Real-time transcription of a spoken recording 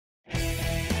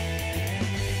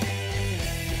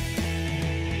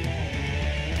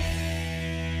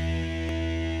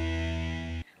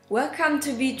Welcome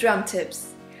to the Drum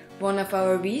Tips. One of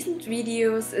our recent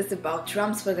videos is about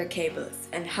drum splitter cables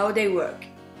and how they work.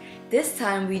 This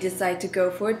time we decide to go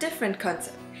for a different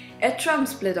concept, a drum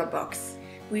splitter box.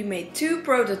 We made two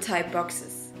prototype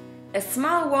boxes, a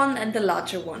small one and a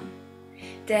larger one.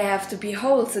 There have to be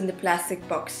holes in the plastic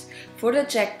box for the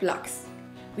jack plugs.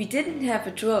 We didn't have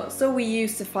a drill, so we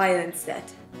used a file instead.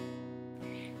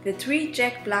 The three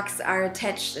jack plugs are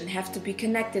attached and have to be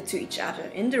connected to each other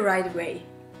in the right way.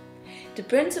 The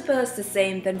principle is the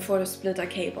same than for the splitter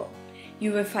cable.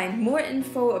 You will find more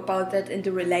info about that in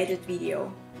the related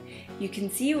video. You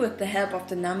can see with the help of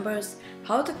the numbers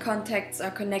how the contacts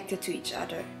are connected to each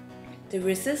other. The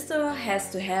resistor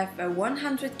has to have a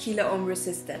 100 kilo-ohm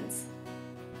resistance.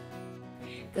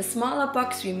 The smaller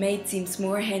box we made seems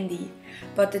more handy,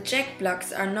 but the jack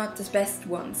plugs are not the best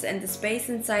ones and the space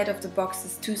inside of the box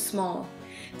is too small.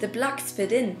 The plugs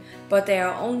fit in, but they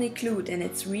are only glued and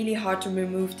it's really hard to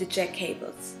remove the jack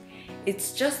cables.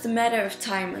 It's just a matter of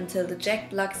time until the jack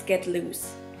plugs get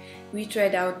loose. We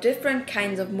tried out different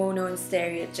kinds of mono and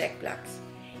stereo jack plugs.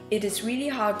 It is really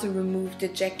hard to remove the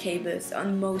jack cables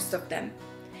on most of them.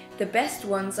 The best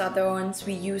ones are the ones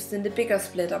we used in the bigger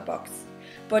splitter box,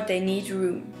 but they need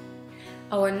room.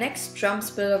 Our next drum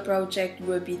splitter project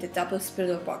will be the double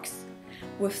splitter box,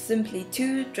 with simply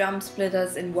two drum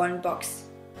splitters in one box.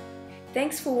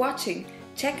 Thanks for watching.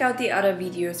 Check out the other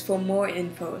videos for more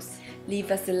infos.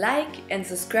 Leave us a like and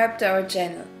subscribe to our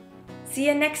channel. See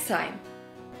you next time!